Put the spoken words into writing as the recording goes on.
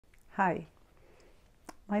Hi,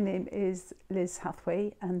 my name is Liz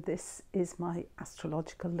Hathaway and this is my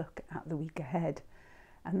astrological look at the week ahead,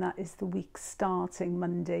 and that is the week starting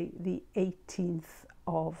Monday the 18th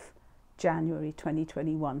of January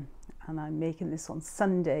 2021, and I'm making this on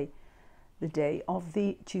Sunday, the day of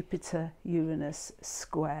the Jupiter-Uranus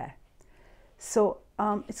square. So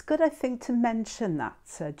it's good, I think, to mention that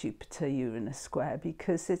Jupiter-Uranus square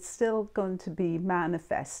because it's still going to be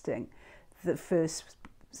manifesting the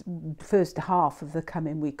first half of the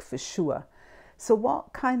coming week for sure. So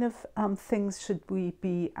what kind of things should we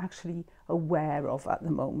be actually aware of at the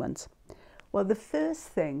moment? Well, the first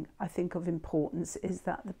thing I think of importance is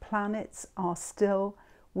that the planets are still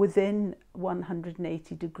within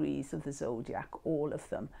 180 degrees of the zodiac, all of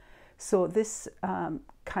them. So this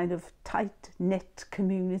kind of tight-knit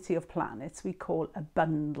community of planets we call a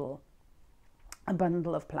bundle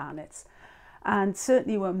of planets. And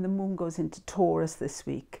certainly when the moon goes into Taurus this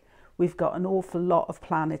week, we've got an awful lot of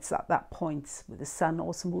planets at that point, with the sun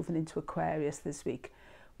also moving into Aquarius this week.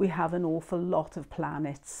 We have an awful lot of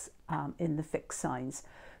planets in the fixed signs.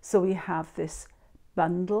 So we have this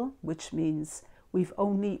bundle, which means we've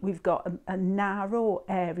got a narrow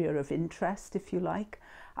area of interest, if you like.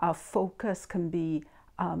 Our focus can be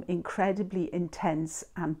incredibly intense,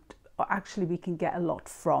 and actually we can get a lot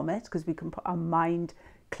from it because we can put our mind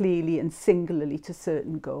clearly and singularly to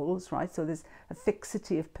certain goals, right? So there's a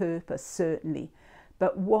fixity of purpose, certainly.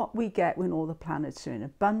 But what we get when all the planets are in a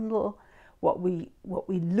bundle, what we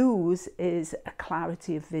lose is a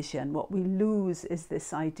clarity of vision. What we lose is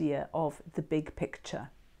this idea of the big picture.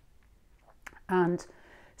 And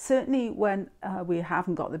certainly when we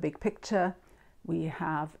haven't got the big picture, we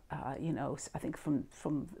have, I think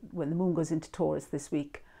from when the moon goes into Taurus this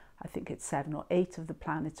week, I think it's 7 or 8 of the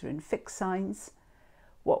planets are in fixed signs.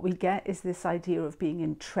 What we get is this idea of being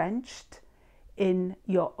entrenched in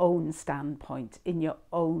your own standpoint, in your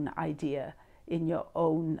own idea, in your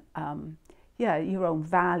own, your own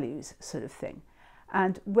values sort of thing.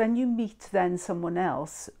 And when you meet then someone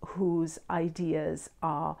else whose ideas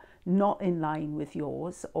are not in line with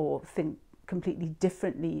yours or think completely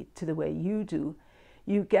differently to the way you do,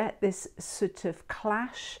 you get this sort of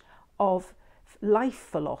clash of life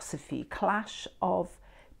philosophy, clash of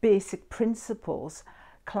basic principles,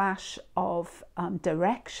 clash of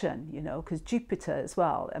direction, because Jupiter as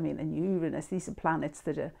well, and Uranus, these are planets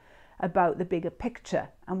that are about the bigger picture.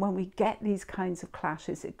 And when we get these kinds of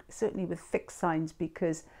clashes, certainly with fixed signs,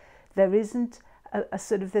 because there isn't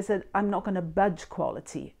there's a I'm not going to budge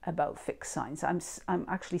quality about fixed signs. I'm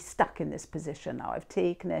actually stuck in this position now. I've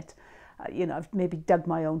taken it, I've maybe dug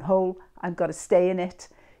my own hole. I've got to stay in it.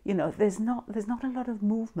 There's not a lot of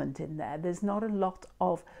movement in there. There's not a lot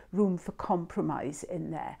of room for compromise in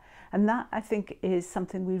there. And that, I think, is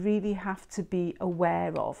something we really have to be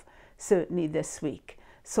aware of, certainly this week.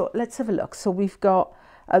 So let's have a look. So we've got,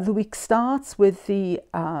 the week starts with the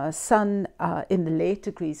sun in the late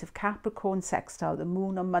degrees of Capricorn, sextile the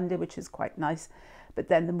moon on Monday, which is quite nice. But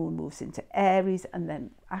then the moon moves into Aries, and then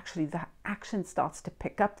actually the action starts to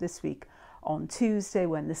pick up this week on Tuesday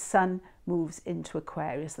when the sun moves into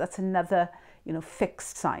Aquarius. That's another,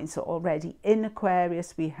 fixed sign. So already in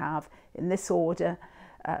Aquarius we have, in this order,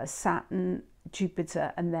 Saturn,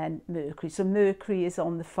 Jupiter, and then Mercury. So Mercury is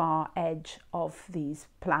on the far edge of these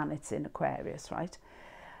planets in Aquarius, right?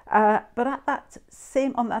 But on that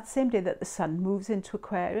same day that the sun moves into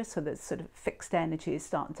Aquarius, so that sort of fixed energy is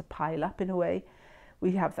starting to pile up in a way,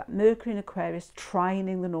 we have that Mercury in Aquarius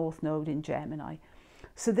trining the North Node in Gemini.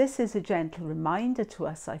 So this is a gentle reminder to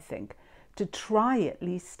us, I think, to try at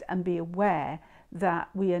least and be aware that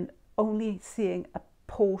we are only seeing a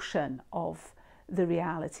portion of the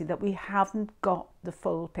reality, that we haven't got the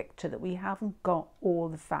full picture, that we haven't got all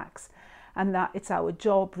the facts, and that it's our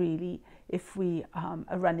job really, if we are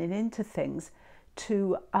running into things,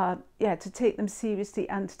 to take them seriously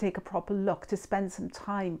and to take a proper look, to spend some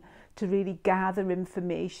time to really gather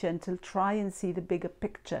information, to try and see the bigger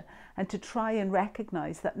picture, and to try and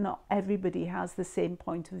recognize that not everybody has the same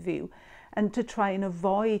point of view, and to try and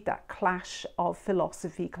avoid that clash of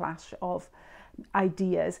philosophy, clash of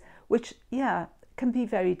ideas, which can be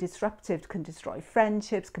very disruptive, can destroy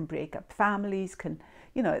friendships, can break up families, can,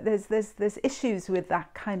 there's issues with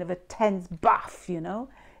that kind of a tense buff,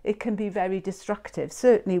 it can be very destructive,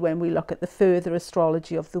 certainly when we look at the further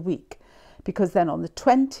astrology of the week, because then on the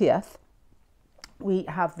 20th we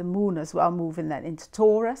have the moon as well moving then into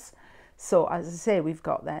Taurus. So as I say, we've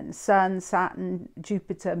got then Sun, Saturn,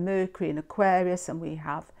 Jupiter, Mercury in Aquarius, and we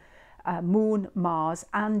have Moon, Mars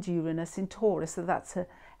and Uranus in Taurus. So that's a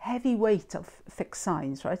heavy weight of fixed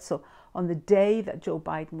signs, right? So on the day that Joe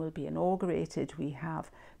Biden will be inaugurated, we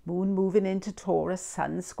have Moon moving into Taurus,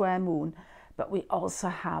 Sun square Moon, but we also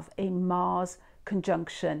have a Mars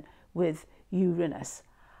conjunction with Uranus.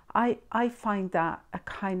 I find that a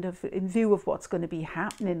kind of, in view of what's going to be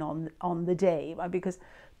happening on the day, because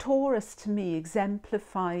Taurus to me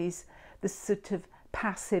exemplifies the sort of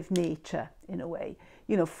passive nature in a way.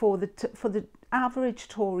 You know, for the average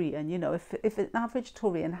Taurian, you know, if an average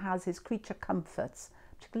Taurian has his creature comforts,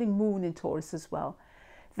 particularly Moon in Taurus as well,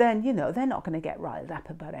 then, you know, they're not going to get riled up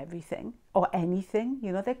about everything or anything.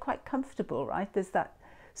 You know, they're quite comfortable, right? There's that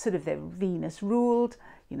sort of, they're Venus ruled,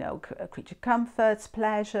 you know, creature comforts,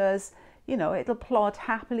 pleasures, you know, it'll plod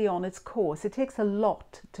happily on its course. It takes a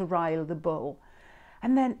lot to rile the bull.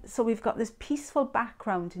 And then, so we've got this peaceful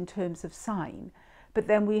background in terms of sign, but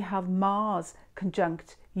then we have Mars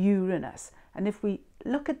conjunct Uranus. And if we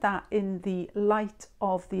look at that in the light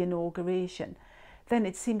of the inauguration, then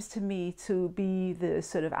it seems to me to be the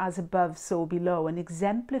sort of as above, so below, and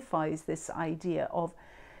exemplifies this idea of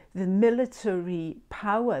the military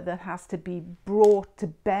power that has to be brought to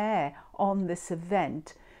bear on this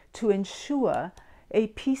event to ensure a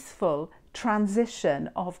peaceful transition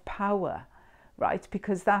of power, right?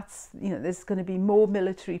 Because that's, you know, there's going to be more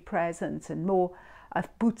military presence and more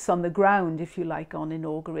boots on the ground, if you like, on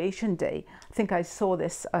inauguration day. I think I saw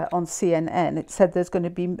this on CNN. It said there's going to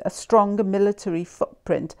be a stronger military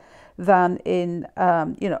footprint than in,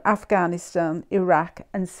 you know, Afghanistan, Iraq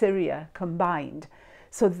and Syria combined.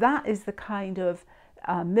 So that is the kind of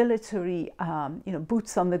military, you know,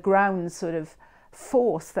 boots on the ground sort of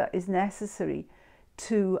force that is necessary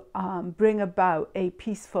to bring about a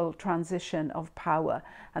peaceful transition of power.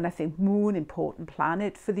 And I think Moon, important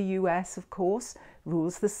planet for the US, of course,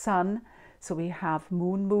 rules the Sun. So we have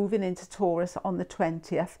Moon moving into Taurus on the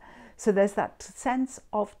 20th. So there's that sense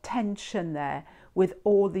of tension there with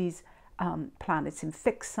all these planets in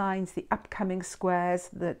fixed signs, the upcoming squares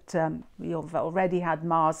that we have already had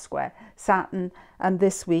Mars square Saturn, and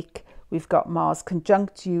this week we've got Mars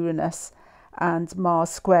conjunct Uranus and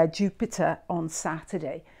Mars square Jupiter on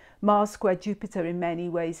Saturday. Mars square Jupiter in many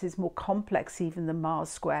ways is more complex even than Mars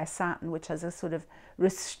square Saturn, which has a sort of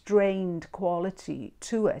restrained quality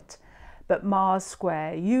to it. But Mars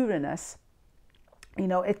square Uranus, you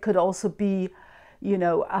know, it could also be, you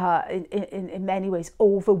know, in many ways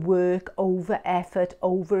overwork, over effort,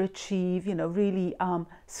 overachieve, you know, really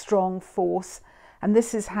strong force. And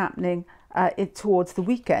this is happening towards the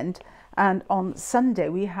weekend. And on Sunday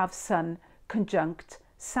we have Sun conjunct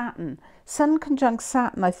Saturn. Sun conjunct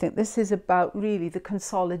Saturn, I think this is about really the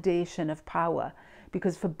consolidation of power,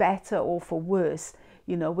 because for better or for worse,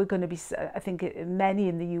 you know, we're going to be, I think many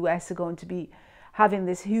in the US are going to be having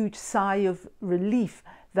this huge sigh of relief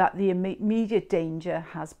that the immediate danger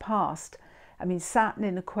has passed. I mean, Saturn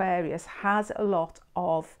in Aquarius has a lot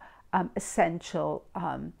of essential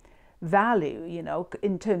value, you know,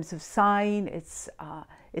 in terms of sign. It's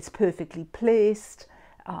perfectly placed.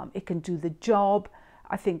 It can do the job.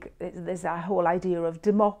 I think there's that whole idea of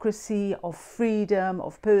democracy, of freedom,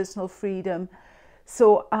 of personal freedom.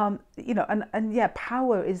 So, you know, and yeah,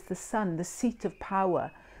 power is the Sun, the seat of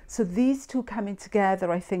power. So these two coming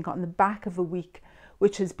together, I think, on the back of a week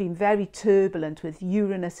which has been very turbulent, with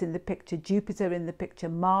Uranus in the picture, Jupiter in the picture,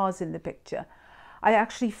 Mars in the picture. I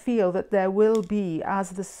actually feel that there will be, as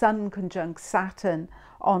the Sun conjunct Saturn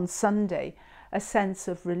on Sunday, a sense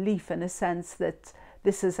of relief and a sense that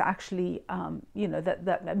this is actually, you know,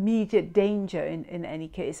 that immediate danger in any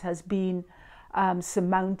case has been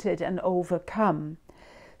surmounted and overcome.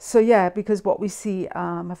 So yeah, because what we see,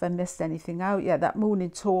 have I missed anything out? Yeah, that Moon in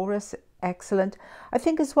Taurus, excellent. I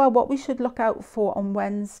think as well what we should look out for on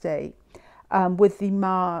Wednesday with the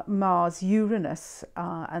Mars-Uranus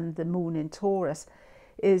and the Moon in Taurus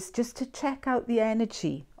is just to check out the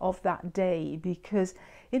energy of that day, because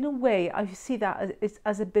in a way I see that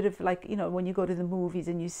as a bit of like, you know, when you go to the movies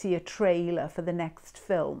and you see a trailer for the next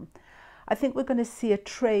film. I think we're going to see a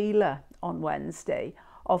trailer on Wednesday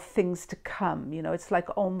of things to come. You know, it's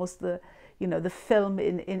like almost the, you know, the film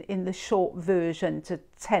in the short version to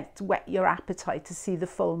whet your appetite to see the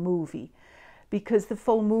full movie. Because the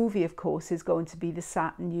full movie, of course, is going to be the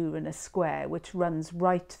Saturn-Uranus square, which runs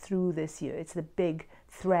right through this year. It's the big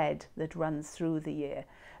thread that runs through the year.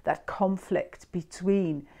 That conflict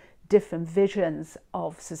between different visions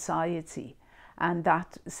of society, and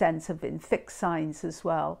that sense of, in fixed signs as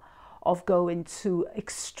well, of going to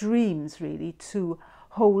extremes really to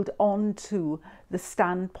hold on to the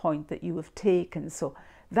standpoint that you have taken. So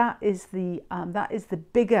that is the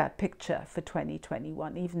bigger picture for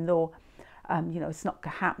 2021, even though you know, it's not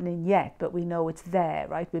happening yet, but we know it's there,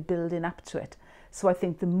 right? We're building up to it. So I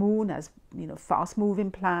think the Moon, as, you know, fast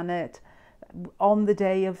moving planet, On the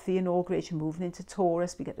day of the inauguration, moving into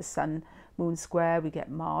Taurus, we get the Sun Moon square, we get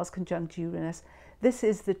Mars conjunct Uranus. This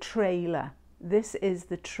is the trailer. This is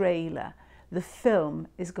the trailer. The film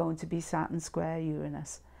is going to be Saturn square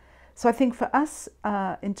Uranus. So I think for us,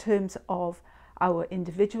 in terms of our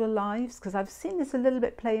individual lives, because I've seen this a little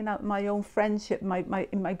bit playing out in my own friendship, in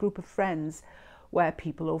my group of friends, where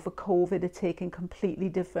people over COVID are taking completely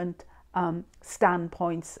different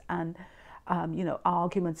standpoints, and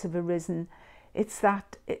arguments have arisen. It's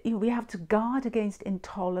that we have to guard against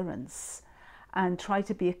intolerance and try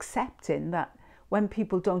to be accepting that when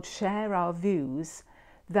people don't share our views,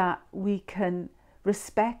 that we can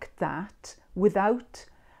respect that without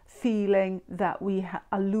feeling that we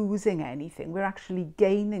are losing anything. We're actually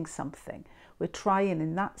gaining something. We're trying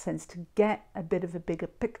in that sense to get a bit of a bigger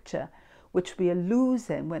picture, which we are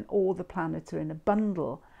losing when all the planets are in a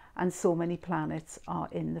bundle and so many planets are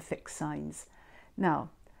in the fixed signs. Now,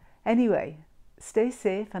 anyway, stay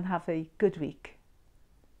safe and have a good week.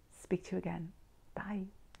 Speak to you again. Bye.